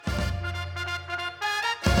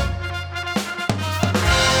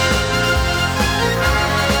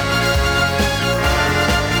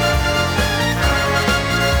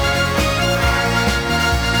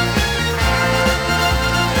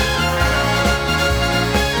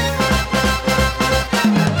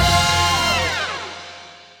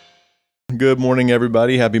Good morning,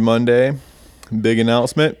 everybody. Happy Monday. Big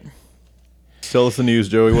announcement. Tell us the news,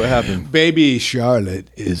 Joey. What happened? Baby Charlotte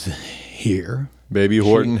is here. Baby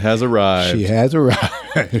Horton has arrived. She has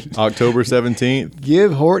arrived. October 17th.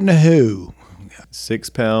 Give Horton a who. 6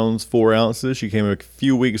 pounds, 4 ounces. She came a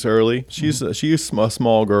few weeks early. She's a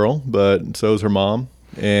small girl, but so is her mom,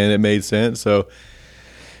 and it made sense. So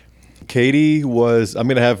Katie we're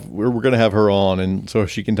gonna have her on, and so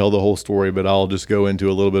she can tell the whole story, but I'll just go into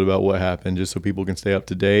a little bit about what happened just so people can stay up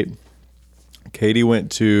to date. Katie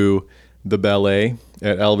went to the ballet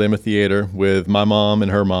at Alabama Theater with my mom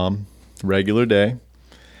and her mom, regular day.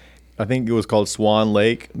 I think it was called Swan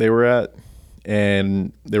Lake they were at,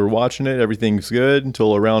 and they were watching it. Everything's good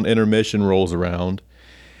until around intermission rolls around,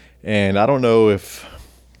 and I don't know if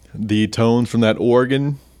the tones from that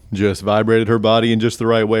organ just vibrated her body in just the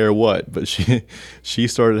right way or what, but she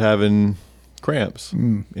started having cramps,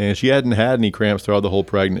 and she hadn't had any cramps throughout the whole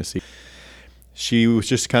pregnancy. She was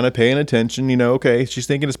just kind of paying attention, okay, she's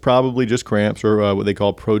thinking it's probably just cramps or what they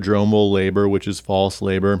call prodromal labor, which is false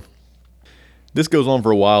labor. This goes on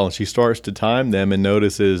for a while, and she starts to time them and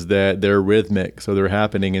notices that they're rhythmic, so they're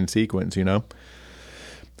happening in sequence,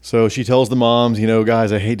 So she tells the moms,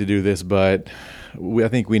 guys, I hate to do this, but I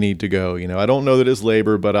think we need to go. I don't know that it's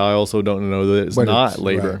labor, but I also don't know that it's not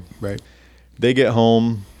labor. Right. They get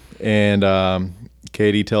home, and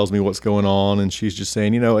Katie tells me what's going on, and she's just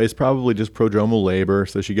saying, it's probably just prodromal labor.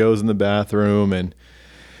 So she goes in the bathroom, and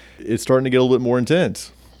it's starting to get a little bit more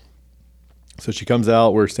intense. So she comes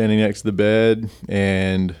out, we're standing next to the bed,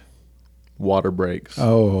 and water breaks.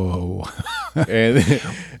 Oh. and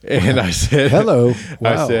I said, hello.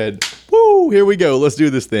 Wow. I said, woo, here we go. Let's do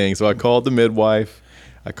this thing. So I called the midwife,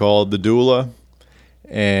 I called the doula,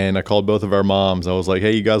 and I called both of our moms. I was like,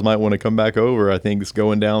 hey, you guys might want to come back over. I think it's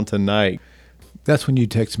going down tonight. That's when you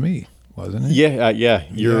text me, wasn't it? Yeah.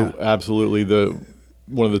 You're absolutely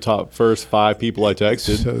one of the top first 5 people I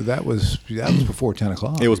texted. So that was before 10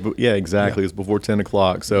 o'clock. It was, exactly. Yeah. It was before 10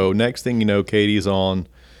 o'clock. So next thing you know, Katie's on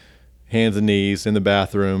hands and knees in the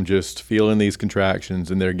bathroom, just feeling these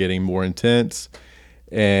contractions, and they're getting more intense.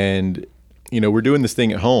 And, we're doing this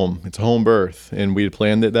thing at home. It's a home birth, and we had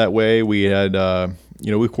planned it that way. We had, of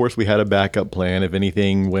course, we had a backup plan. If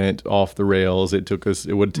anything went off the rails, it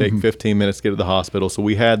would take 15 minutes to get to the hospital. So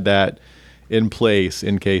we had that in place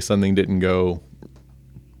in case something didn't go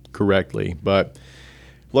correctly. But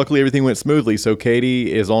luckily, everything went smoothly. So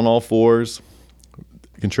Katie is on all fours.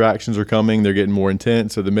 Contractions are coming. They're getting more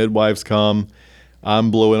intense. So the midwives come.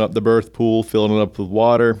 I'm blowing up the birth pool, filling it up with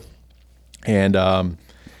water. And,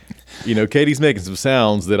 Katie's making some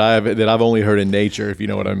sounds that I've only heard in nature, if you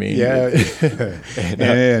know what I mean. Yeah.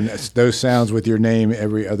 and those sounds with your name,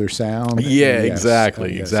 every other sound. Yeah, yes.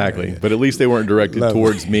 Exactly. Yeah. But at least they weren't directed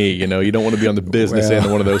towards me. You don't want to be on the business end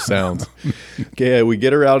of one of those sounds. Okay, we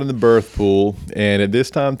get her out in the birth pool, and at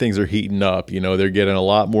this time things are heating up. They're getting a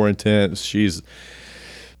lot more intense. She's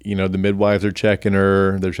the midwives are checking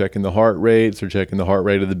her. They're checking the heart rates. They're checking the heart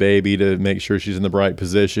rate of the baby to make sure she's in the right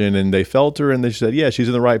position. And they felt her, and they said, yeah, she's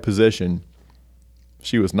in the right position.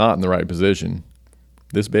 She was not in the right position.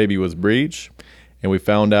 This baby was breech, and we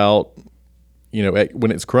found out, when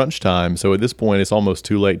it's crunch time. So at this point, it's almost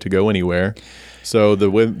too late to go anywhere. So the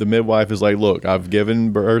midwife is like, look, I've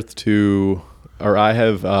given birth to, or I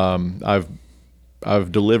have,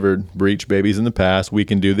 I've delivered breech babies in the past. We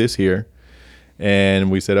can do this here. And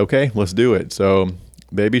we said, okay, let's do it. So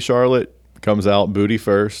baby Charlotte comes out booty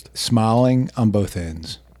first. Smiling on both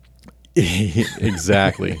ends.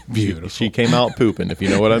 Exactly. Beautiful. She came out pooping, if you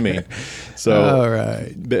know what I mean. So all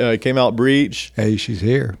right. Came out breech. Hey, she's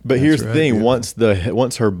here. But here's the thing. Yeah.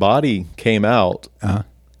 Once her body came out,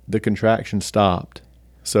 the contraction stopped.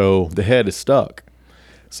 So the head is stuck.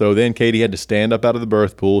 So then Katie had to stand up out of the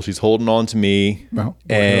birth pool. She's holding on to me,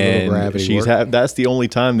 and that's the only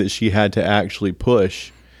time that she had to actually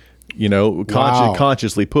push,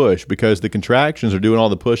 consciously push, because the contractions are doing all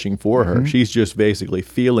the pushing for her. She's just basically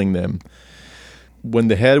feeling them. When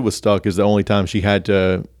the head was stuck is the only time she had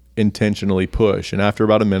to intentionally push. And after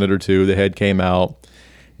about a minute or two, the head came out,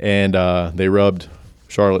 and they rubbed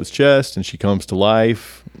Charlotte's chest, and she comes to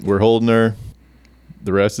life. We're holding her.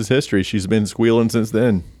 The rest is history. She's been squealing since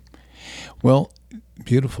then. Well,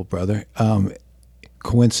 beautiful, brother.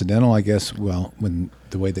 Coincidental, I guess, when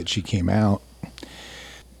the way that she came out,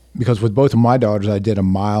 because with both of my daughters, I did a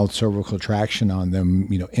mild cervical traction on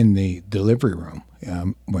them, in the delivery room.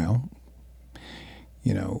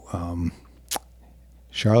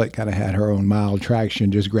 Charlotte kind of had her own mild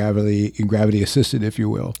traction, just gravity assisted, if you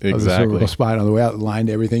will, exactly. Of the cervical spine on the way out, lined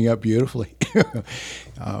everything up beautifully.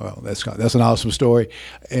 That's an awesome story.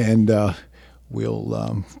 And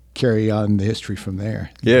we'll carry on the history from there.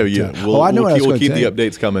 Yeah, But, yeah. I know what I was We'll gonna keep the say.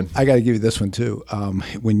 updates coming. I got to give you this one too.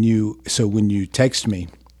 When you text me,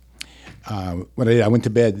 what I did, I went to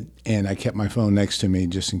bed and I kept my phone next to me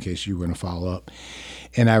just in case you were going to follow up.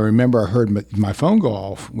 And I remember I heard my phone go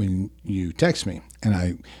off when you text me,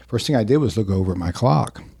 and first thing I did was look over at my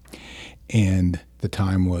clock, and the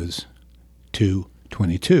time was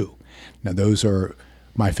 2:22. Now those are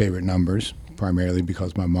my favorite numbers, primarily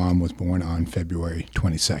because my mom was born on February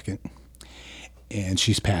 22nd. And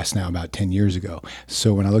she's passed now about 10 years ago.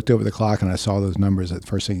 So when I looked over the clock and I saw those numbers, the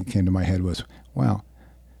first thing that came to my head was, wow,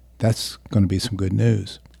 that's going to be some good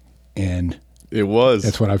news. And it was.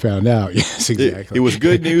 That's what I found out. Yes, exactly. It was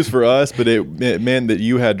good news for us, but it meant that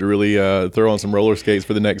you had to really throw on some roller skates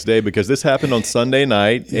for the next day, because this happened on Sunday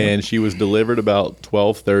night, and she was delivered about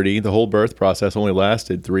 12:30. The whole birth process only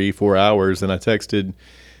lasted 3-4 hours, and I texted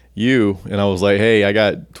you, and I was like, hey, I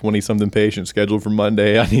got 20-something patients scheduled for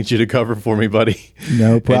Monday. I need you to cover for me, buddy.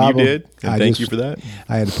 No problem. And you did, and thank you for that.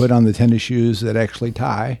 I had to put on the tennis shoes that actually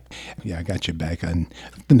tie. Yeah, I got you back on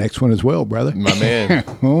the next one as well, brother. My man.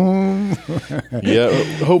 Yeah,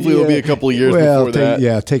 hopefully it'll be a couple of years before that.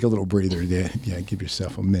 Yeah, take a little breather. Yeah, give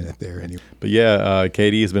yourself a minute there anyway. But yeah,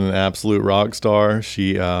 Katie has been an absolute rock star.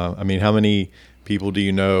 She, I mean, how many people do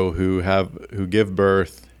you know who give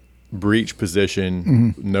birth, breech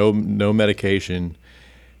position, no medication,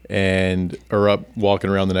 and are up walking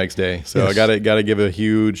around the next day? So yes. I gotta give a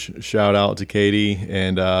huge shout out to Katie,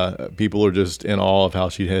 and people are just in awe of how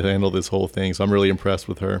she had handled this whole thing. So I'm really impressed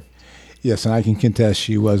with her. Yes, and I can contest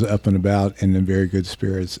she was up and about and in very good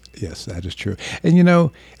spirits. Yes, that is true. And you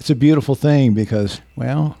know, it's a beautiful thing because,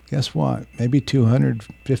 well, guess what? Maybe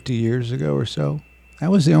 250 years ago or so,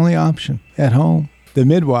 that was the only option at home. The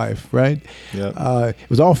midwife, right? Yeah. It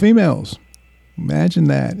was all females. Imagine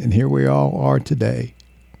that. And here we all are today,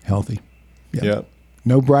 healthy. Yeah.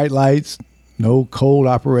 No bright lights, no cold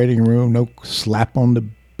operating room, no slap on the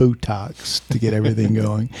buttocks to get everything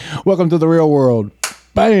going. Welcome to the real world.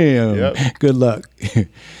 Bam. Yep. Good luck.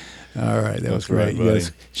 All right. That was great. Right,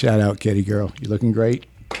 Yes. Shout out, Kitty girl. You're looking great.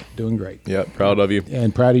 Doing great. Yeah. Proud of you.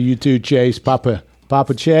 And proud of you too, Chase. Papa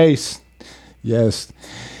Chase. Yes.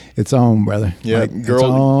 It's on, brother. Yeah, it's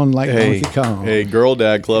on like Donkey Kong. Hey, girl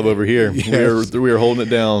dad club over here. Yes. We are holding it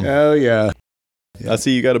down. Oh, yeah. I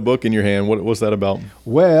see you got a book in your hand. What's that about?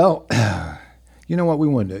 Well, you know what we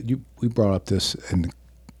wanted to, we brought up this in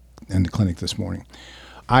the clinic this morning.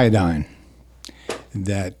 Iodine,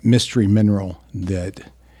 that mystery mineral that,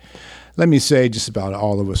 let me say, just about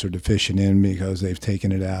all of us are deficient in because they've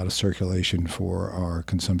taken it out of circulation for our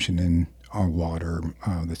consumption in our water.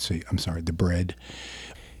 The bread.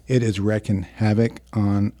 It is wreaking havoc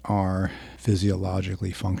on our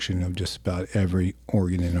physiologically function of just about every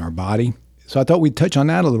organ in our body. So I thought we'd touch on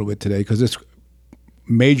that a little bit today because it's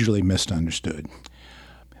majorly misunderstood.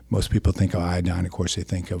 Most people think of iodine, of course, they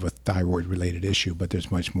think of a thyroid-related issue, but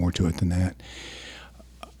there's much more to it than that.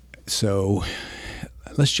 So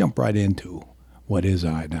let's jump right into what is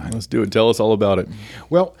iodine. Let's do it. Tell us all about it.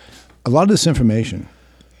 Well, a lot of this information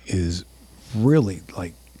is really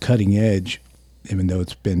like cutting edge, even though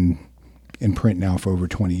it's been in print now for over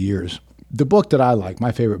 20 years. The book that I like,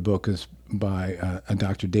 my favorite book, is by a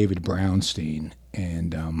Dr. David Brownstein,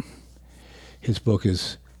 and his book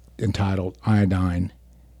is entitled Iodine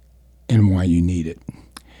and Why You Need It.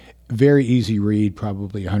 Very easy read,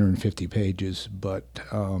 probably 150 pages, but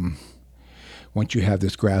once you have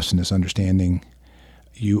this grasp and this understanding,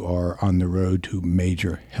 you are on the road to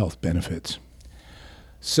major health benefits.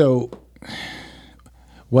 So,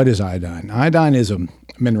 what is iodine? Iodine is a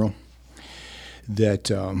mineral that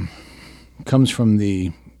comes from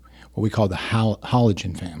what we call the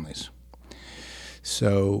halogen families.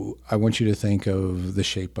 So I want you to think of the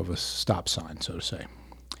shape of a stop sign, so to say.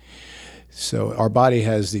 So our body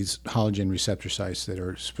has these halogen receptor sites that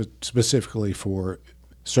are specifically for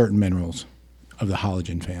certain minerals of the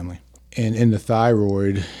halogen family. And in the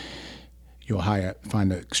thyroid, you'll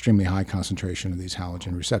find an extremely high concentration of these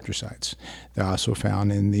halogen receptor sites. They're also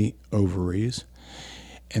found in the ovaries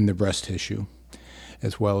and the breast tissue,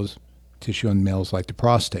 as well as tissue in males like the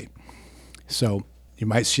prostate. So you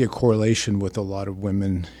might see a correlation with a lot of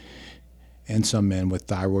women and some men with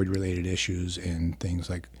thyroid-related issues and things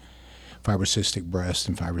like fibrocystic breast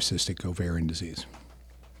and fibrocystic ovarian disease.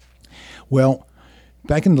 Well,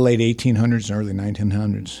 back in the late 1800s and early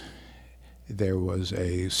 1900s, there was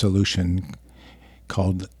a solution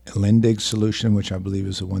called Lendig's solution, which I believe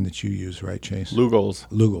is the one that you use, right, Chase? Lugol's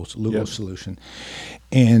Yep. Solution.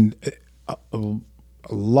 And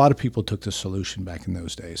a lot of people took the solution back in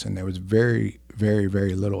those days, and there was very, very,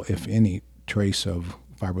 very little, if any, trace of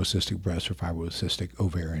fibrocystic breast or fibrocystic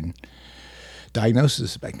ovarian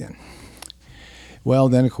diagnosis back then. Well,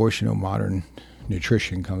 then, of course, modern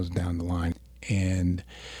nutrition comes down the line. And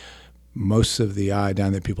most of the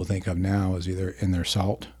iodine that people think of now is either in their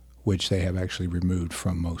salt, which they have actually removed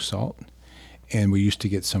from most salt. And we used to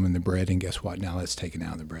get some in the bread, and guess what? Now that's taken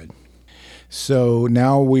out of the bread. So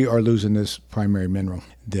now we are losing this primary mineral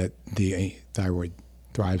that the thyroid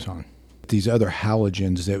thrives on. These other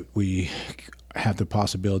halogens that we have the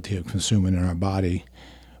possibility of consuming in our body,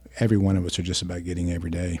 every one of us are just about getting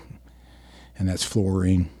every day. And that's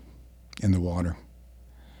fluorine in the water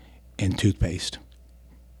and toothpaste,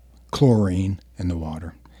 chlorine in the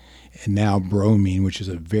water, and now bromine, which is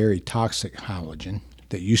a very toxic halogen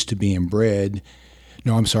that used to be in bread.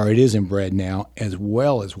 No, I'm sorry, it is in bread now, as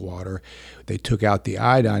well as water. They took out the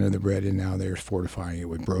iodine of the bread, and now they're fortifying it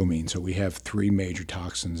with bromine. So we have three major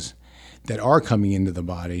toxins that are coming into the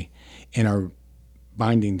body and are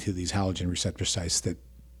binding to these halogen receptor sites that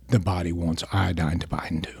the body wants iodine to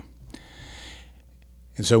bind to.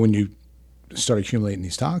 And so when you start accumulating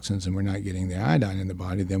these toxins and we're not getting the iodine in the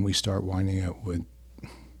body, then we start winding up with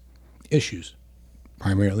issues,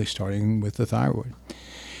 primarily starting with the thyroid.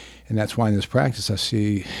 And that's why in this practice I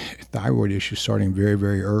see thyroid issues starting very,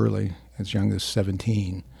 very early, as young as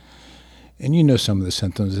 17. And some of the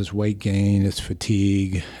symptoms is weight gain, it's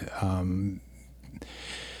fatigue, a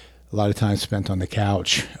lot of time spent on the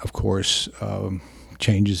couch, of course.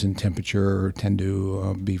 Changes in temperature tend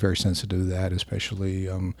to be very sensitive to that, especially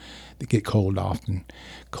they get cold often,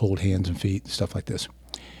 cold hands and feet, stuff like this,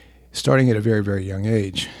 starting at a very, very young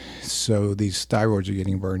age. So these thyroids are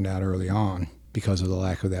getting burned out early on because of the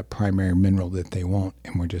lack of that primary mineral that they want,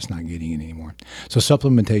 and we're just not getting it anymore. So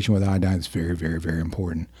supplementation with iodine is very, very, very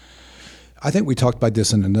important. I think we talked about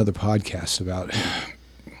this in another podcast about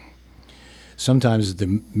sometimes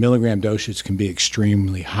the milligram dosage can be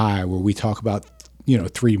extremely high, where we talk about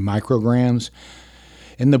 3 micrograms.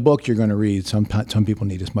 In the book you're going to read, some people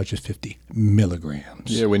need as much as 50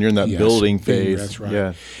 milligrams. Yeah, when you're in that building phase. That's right.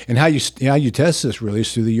 Yeah. And how you test this really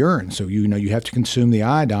is through the urine. So you have to consume the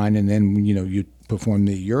iodine, and then you perform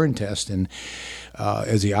the urine test. And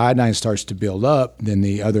as the iodine starts to build up, then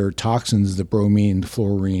the other toxins, the bromine, the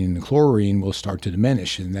fluorine, and the chlorine, will start to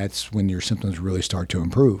diminish, and that's when your symptoms really start to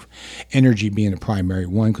improve. Energy being the primary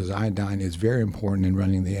one, because iodine is very important in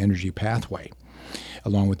running the energy pathway,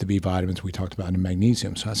 along with the B vitamins we talked about and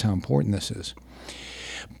magnesium. So that's how important this is.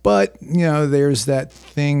 But, there's that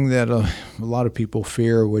thing that a lot of people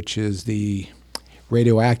fear, which is the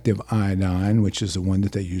radioactive iodine, which is the one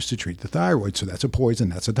that they use to treat the thyroid. So that's a poison,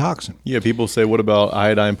 that's a toxin. Yeah, people say, what about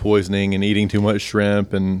iodine poisoning and eating too much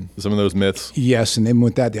shrimp and some of those myths? Yes, and then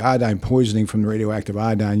with that, the iodine poisoning from the radioactive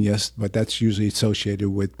iodine, yes, but that's usually associated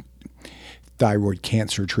with thyroid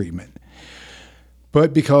cancer treatment.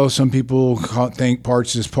 But because some people think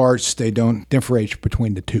parts is parts, they don't differentiate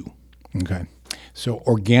between the two. Okay, so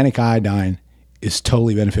organic iodine is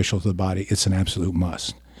totally beneficial to the body. It's an absolute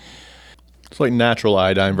must. It's like natural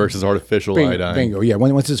iodine versus artificial iodine. Bingo, yeah.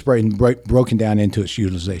 Once it's broken down into its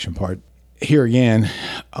utilization part. Here again,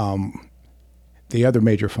 the other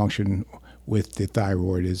major function with the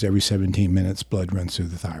thyroid is every 17 minutes blood runs through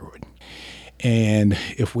the thyroid. And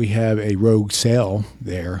if we have a rogue cell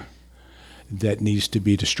there that needs to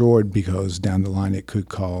be destroyed because down the line it could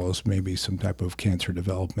cause maybe some type of cancer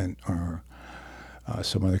development or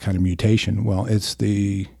some other kind of mutation, well, it's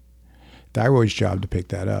the thyroid's job to pick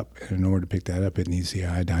that up. And in order to pick that up, it needs the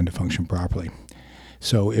iodine to function properly.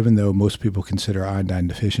 So even though most people consider iodine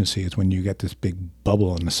deficiency, it's when you get this big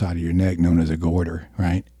bubble on the side of your neck known as a goiter,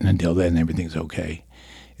 right? And until then, everything's okay.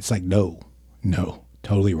 It's like, no,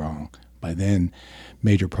 totally wrong. By then,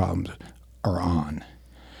 major problems are on.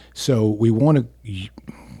 So we want to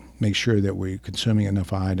make sure that we're consuming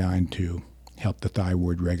enough iodine to help the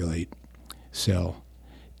thyroid regulate cell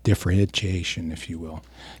differentiation, if you will.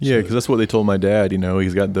 Yeah, because that's what they told my dad. They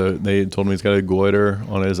told him he's got a goiter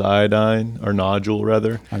on his iodine, or nodule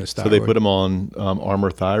rather. On his so thyroid. they put him on Armour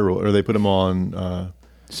thyroid, or they put him on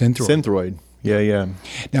Synthroid. Yeah.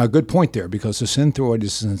 Now, a good point there, because the Synthroid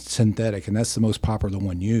is synthetic, and that's the most popular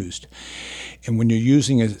one used. And when you're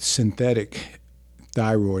using a synthetic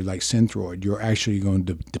thyroid like Synthroid, you're actually going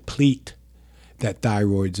to deplete that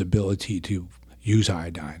thyroid's ability to use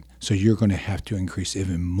iodine. So you're going to have to increase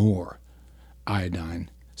even more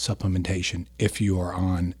iodine supplementation if you are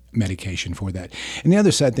on medication for that. And the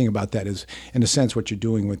other sad thing about that is, in a sense, what you're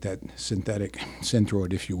doing with that synthetic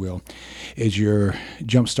Synthroid, if you will, is you're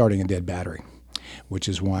jump-starting a dead battery, which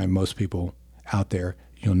is why most people out there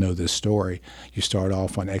you'll know this story. You start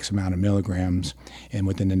off on X amount of milligrams, and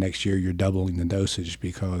within the next year, you're doubling the dosage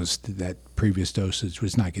because that previous dosage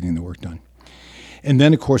was not getting the work done. And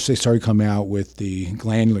then, of course, they started coming out with the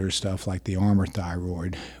glandular stuff like the Armour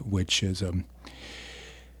thyroid, which is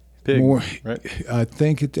pig, more. Right? I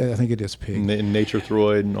think it is pig. And nature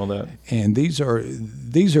thyroid and all that. And these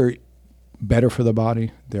are better for the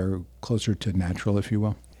body. They're closer to natural, if you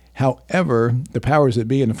will. However, the powers that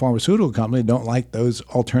be in the pharmaceutical company don't like those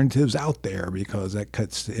alternatives out there because that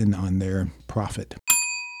cuts in on their profit.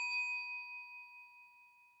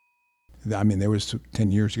 I mean, there was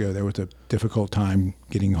 10 years ago, there was a difficult time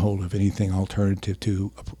getting hold of anything alternative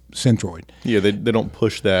to Synthroid. Yeah, they don't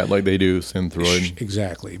push that like they do Synthroid.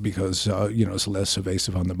 Exactly, because it's less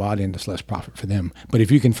evasive on the body and it's less profit for them. But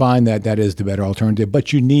if you can find that, that is the better alternative.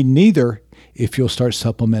 But you need neither if you'll start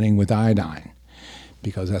supplementing with iodine,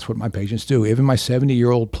 because that's what my patients do. Even my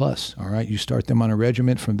 70-year-old plus, all right, you start them on a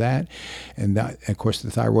regimen from that. And that, of course,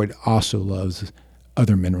 the thyroid also loves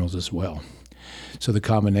other minerals as well. So the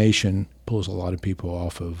combination pulls a lot of people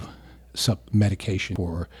off of medication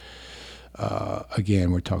for,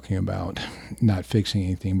 again, we're talking about not fixing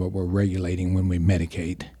anything, but we're regulating when we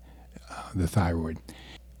medicate the thyroid.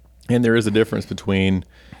 And there is a difference between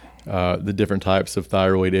the different types of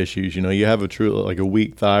thyroid issues. You have a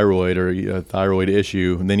weak thyroid or a thyroid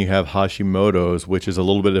issue, and then you have Hashimoto's, which is a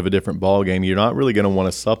little bit of a different ballgame. You're not really going to want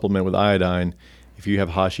to supplement with iodine if you have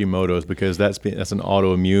Hashimoto's, because that's an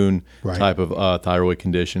autoimmune type of thyroid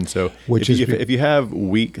condition. So if you have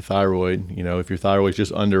weak thyroid, if your thyroid is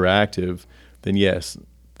just underactive, then yes,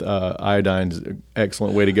 iodine is an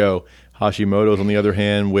excellent way to go. Hashimoto's, on the other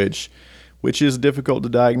hand, which is difficult to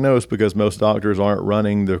diagnose because most doctors aren't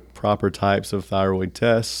running the proper types of thyroid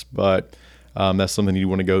tests, but that's something you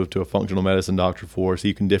want to go to a functional medicine doctor for, so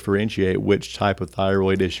you can differentiate which type of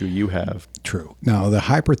thyroid issue you have. True. Now, the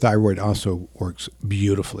hyperthyroid also works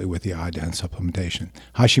beautifully with the iodine supplementation.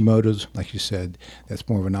 Hashimoto's, like you said, that's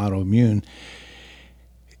more of an autoimmune.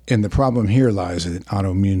 And the problem here lies that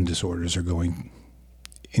autoimmune disorders are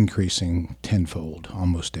increasing tenfold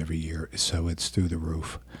almost every year, so it's through the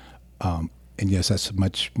roof. And yes, that's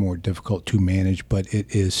much more difficult to manage, but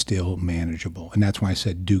it is still manageable. And that's why I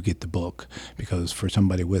said do get the book, because for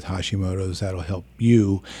somebody with Hashimoto's, that'll help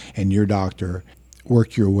you and your doctor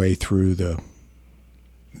work your way through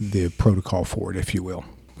the protocol for it, if you will.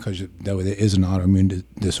 Because though it is an autoimmune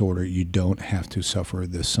disorder, you don't have to suffer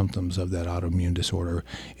the symptoms of that autoimmune disorder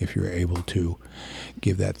if you're able to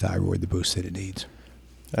give that thyroid the boost that it needs.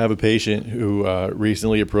 I have a patient who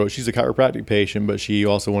recently approached. She's a chiropractic patient, but she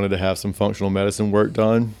also wanted to have some functional medicine work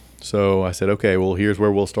done. So I said, okay, well, here's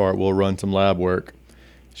where we'll start. We'll run some lab work.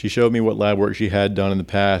 She showed me what lab work she had done in the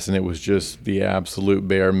past, and it was just the absolute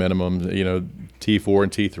bare minimum, T4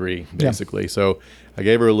 and T3, basically. Yeah. So I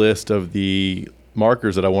gave her a list of the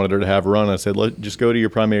markers that I wanted her to have run. I said, just go to your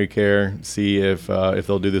primary care, see if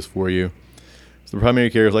they'll do this for you. So the primary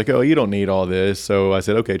care is like, oh, you don't need all this. So I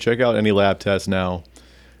said, okay, check out any lab tests now.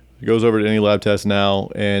 He goes over to any lab test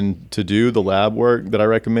now, and to do the lab work that I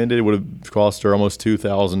recommended, it would have cost her almost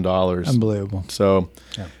 $2,000. Unbelievable. So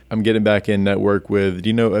I'm getting back in network with,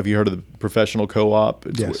 have you heard of the professional co-op?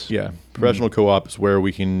 Yes. Yeah. Professional co-op is where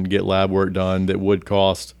we can get lab work done that would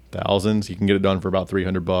cost thousands. You can get it done for about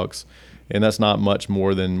 $300. And that's not much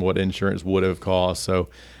more than what insurance would have cost. So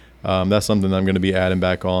that's something I'm going to be adding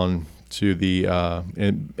back on to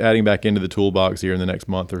adding back into the toolbox here in the next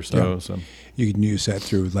month or so. Yeah. So you can use that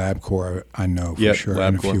through LabCorp, I know for sure, LabCorp.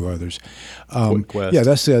 And a few others. Quest. Yeah,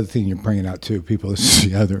 that's the other thing you're bringing out too. People, this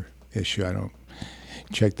is the other issue. I don't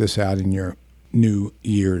check this out in your new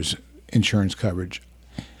year's insurance coverage.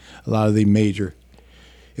 A lot of the major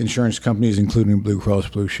insurance companies, including Blue Cross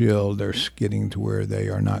Blue Shield, they're getting to where they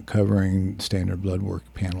are not covering standard blood work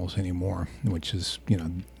panels anymore, which is,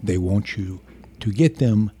 they want you to get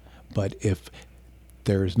them. But if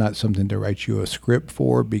there's not something to write you a script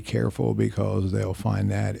for, be careful, because they'll find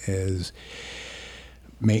that as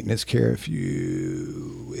maintenance care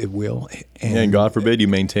it will. And God forbid you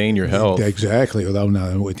maintain your health. Exactly. Although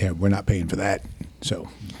no, we're not paying for that. So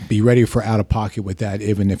be ready for out of pocket with that,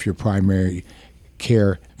 even if your primary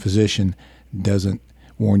care physician doesn't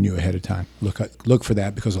warn you ahead of time. Look for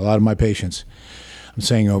that, because a lot of my patients, I'm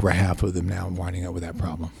saying over half of them now, are winding up with that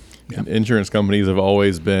problem. Yeah. Insurance companies have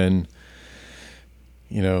always been,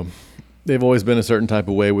 they've always been a certain type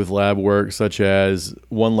of way with lab work, such as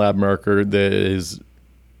one lab marker that is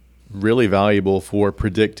really valuable for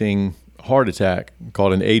predicting heart attack,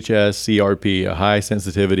 called an HSCRP, a high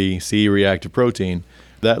sensitivity C-reactive protein.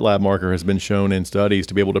 That lab marker has been shown in studies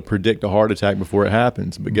to be able to predict a heart attack before it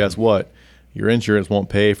happens. But guess what? your insurance won't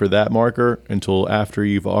pay for that marker until after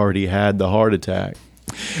you've already had the heart attack.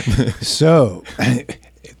 So,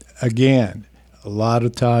 again, a lot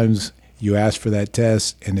of times you ask for that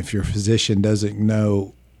test, and if your physician doesn't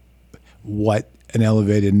know what an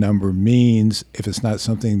elevated number means, if it's not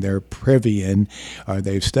something they're privy in or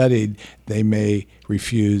they've studied, they may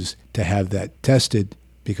refuse to have that tested,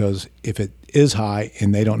 because if it is high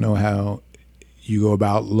and they don't know how you go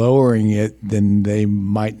about lowering it, then they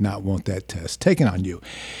might not want that test taken on you.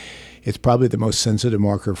 It's probably the most sensitive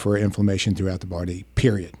marker for inflammation throughout the body,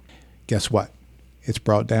 period. Guess what? It's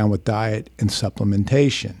brought down with diet and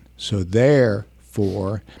supplementation. So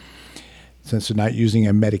therefore, since they're not using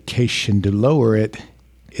a medication to lower it,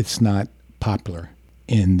 it's not popular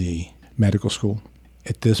in the medical school.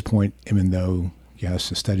 At this point, even though, yes,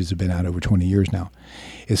 the studies have been out over 20 years now,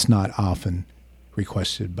 it's not often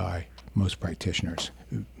requested by most practitioners,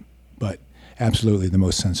 but absolutely the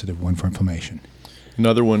most sensitive one for inflammation.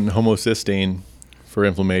 Another one, homocysteine for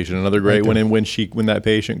inflammation. Another great one. And when that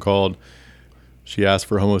patient called, she asked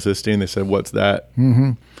for homocysteine. They said, "What's that?"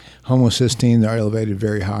 Mm-hmm. Homocysteine, they're elevated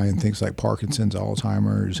very high in things like Parkinson's,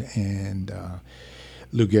 Alzheimer's, and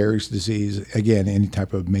Lou Gehrig's disease. Again, any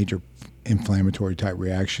type of major inflammatory type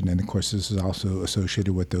reaction. And of course, this is also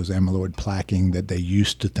associated with those amyloid plaquing that they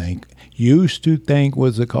used to think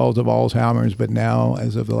was the cause of Alzheimer's, but now,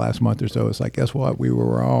 as of the last month or so, it's like, guess what? We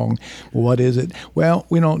were wrong. Well, what is it? Well,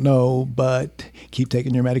 we don't know, but keep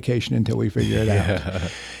taking your medication until we figure it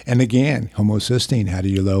out. And again, homocysteine, how do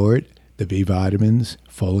you lower it? The B vitamins,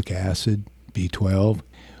 folic acid, B12.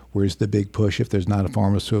 Where's the big push if there's not a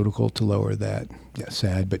pharmaceutical to lower that? Yeah,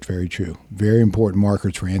 sad, but very true. Very important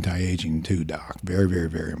markers for anti-aging too, Doc. Very, very,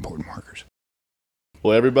 very important markers.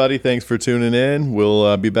 Well, everybody, thanks for tuning in.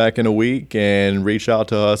 We'll be back in a week, and reach out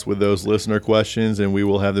to us with those listener questions, and we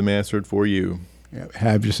will have them answered for you. Yeah,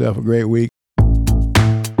 have yourself a great week.